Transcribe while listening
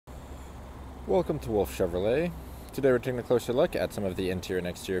Welcome to Wolfe Chevrolet. Today we're taking a closer look at some of the interior and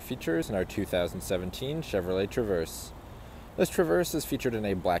exterior features in our 2017 Chevrolet Traverse. This Traverse is featured in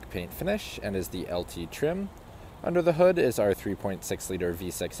a black paint finish and is the LT trim. Under the hood is our 3.6-liter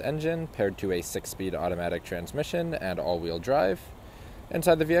V6 engine paired to a 6-speed automatic transmission and all-wheel drive.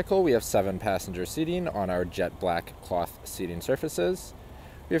 Inside the vehicle we have 7 passenger seating on our jet black cloth seating surfaces.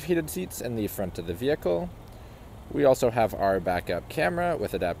 We have heated seats in the front of the vehicle. We also have our backup camera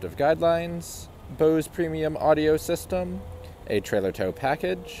with adaptive guidelines, Bose premium audio system, a trailer tow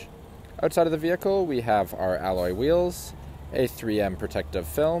package. Outside of the vehicle we have our alloy wheels, a 3M protective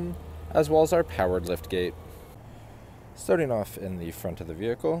film, as well as our powered liftgate. Starting off in the front of the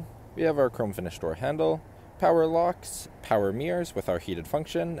vehicle, we have our chrome finish door handle, power locks, power mirrors with our heated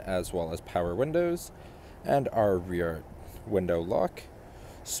function, as well as power windows, and our rear window lock,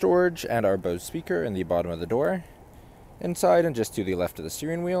 storage, and our Bose speaker in the bottom of the door. Inside and just to the left of the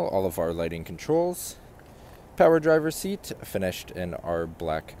steering wheel, all of our lighting controls. Power driver's seat, finished in our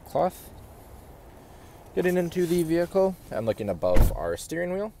black cloth. Getting into the vehicle and looking above our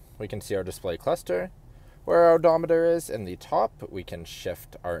steering wheel, we can see our display cluster. Where our odometer is in the top, we can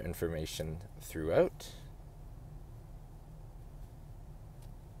shift our information throughout.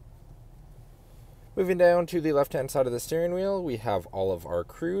 Moving down to the left-hand side of the steering wheel, we have all of our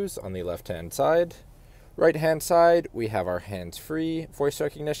cruise on the left-hand side. Right-hand side, we have our hands-free voice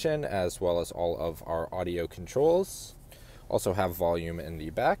recognition, as well as all of our audio controls. Also have volume in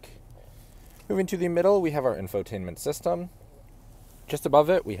the back. Moving to the middle, we have our infotainment system. Just above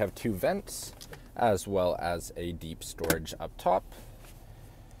it, we have 2 vents, as well as a deep storage up top.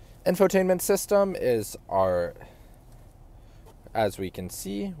 Infotainment system is our, as we can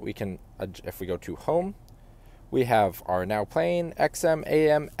see, if we go to home, we have our now playing XM,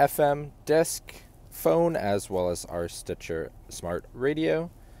 AM, FM, disc, phone, as well as our Stitcher smart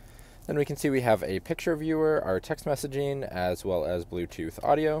radio. Then we can see we have a picture viewer, our text messaging, as well as Bluetooth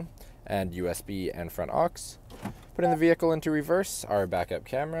audio, and USB and front aux. Putting the vehicle into reverse, our backup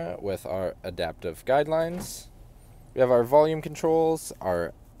camera with our adaptive guidelines. We have our volume controls,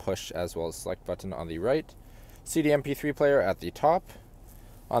 our push as well as select button on the right, CD MP3 player at the top.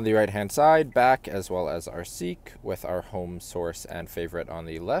 On the right hand side, back, as well as our seek with our home, source, and favorite on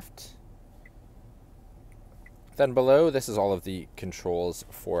the left. Then below, this is all of the controls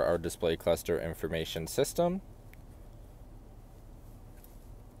for our display cluster information system.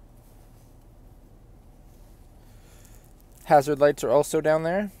 Hazard lights are also down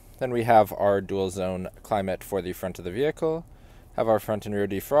there. Then we have our dual zone climate for the front of the vehicle. Have our front and rear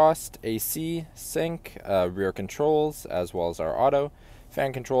defrost, AC, sync, rear controls, as well as our auto.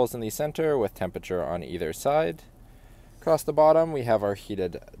 Fan controls in the center with temperature on either side. Across the bottom, we have our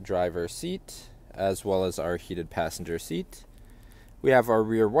heated driver seat, as well as our heated passenger seat. We have our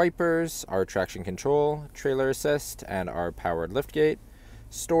rear wipers, our traction control, trailer assist, and our powered liftgate.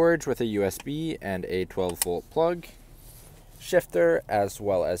 Storage with a USB and a 12-volt plug. Shifter, as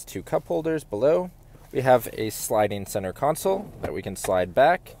well as 2 cup holders below. We have a sliding center console that we can slide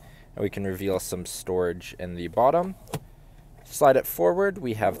back, and we can reveal some storage in the bottom. Slide it forward,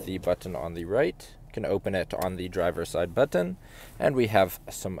 we have the button on the right. Can open it on the driver's side button, and we have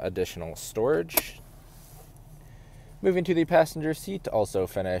some additional storage. Moving to the passenger seat, also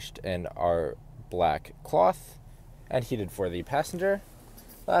finished in our black cloth and heated for the passenger.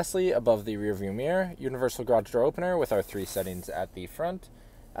 Lastly, above the rearview mirror, universal garage door opener with our 3 settings at the front,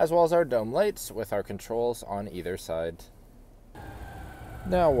 as well as our dome lights with our controls on either side.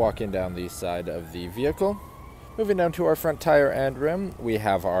 Now walking down the side of the vehicle. Moving down to our front tire and rim, we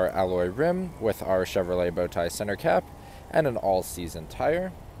have our alloy rim with our Chevrolet bow tie center cap and an all-season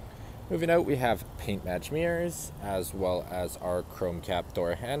tire. Moving out, we have paint match mirrors, as well as our chrome cap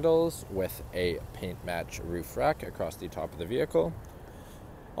door handles with a paint match roof rack across the top of the vehicle.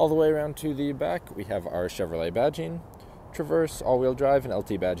 All the way around to the back, we have our Chevrolet badging, Traverse all-wheel drive and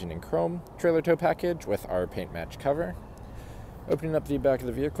LT badging in chrome, trailer tow package with our paint match cover. Opening up the back of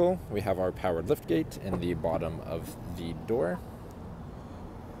the vehicle, we have our powered liftgate in the bottom of the door.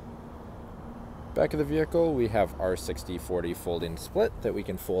 Back of the vehicle, we have our 60/40 folding split that we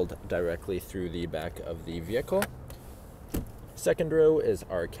can fold directly through the back of the vehicle. Second row is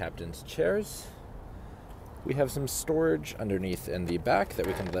our captain's chairs. We have some storage underneath in the back that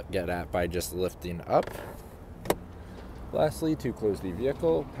we can get at by just lifting up. Lastly, to close the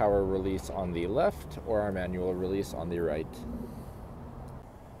vehicle, power release on the left or our manual release on the right.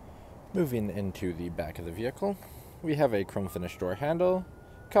 Moving into the back of the vehicle, we have a chrome finish door handle,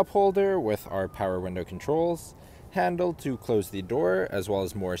 cup holder with our power window controls, handle to close the door, as well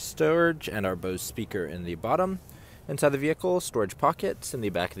as more storage and our Bose speaker in the bottom. Inside the vehicle, storage pockets in the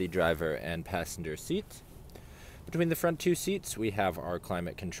back of the driver and passenger seat. Between the front two seats, we have our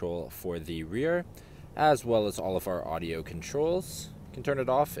climate control for the rear, as well as all of our audio controls. You can turn it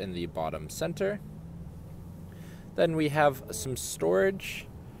off in the bottom center. Then we have some storage,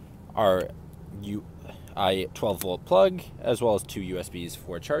 our 12-volt plug, as well as two USBs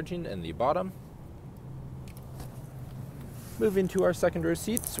for charging in the bottom. Moving to our second row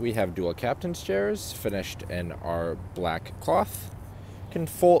seats, we have dual captain's chairs, finished in our black cloth. You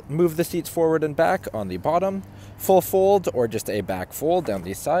can move the seats forward and back on the bottom, full fold or just a back fold down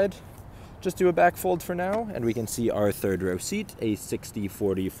the side. Just do a back fold for now, and we can see our third row seat, a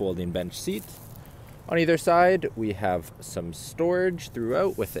 60/40 folding bench seat. On either side, we have some storage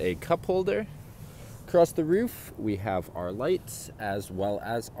throughout with a cup holder. Across the roof, we have our lights as well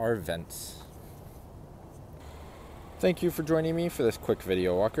as our vents. Thank you for joining me for this quick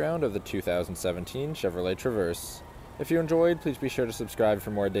video walk around of the 2017 Chevrolet Traverse. If you enjoyed, please be sure to subscribe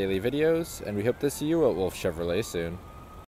for more daily videos, and we hope to see you at Wolfe Chevrolet soon.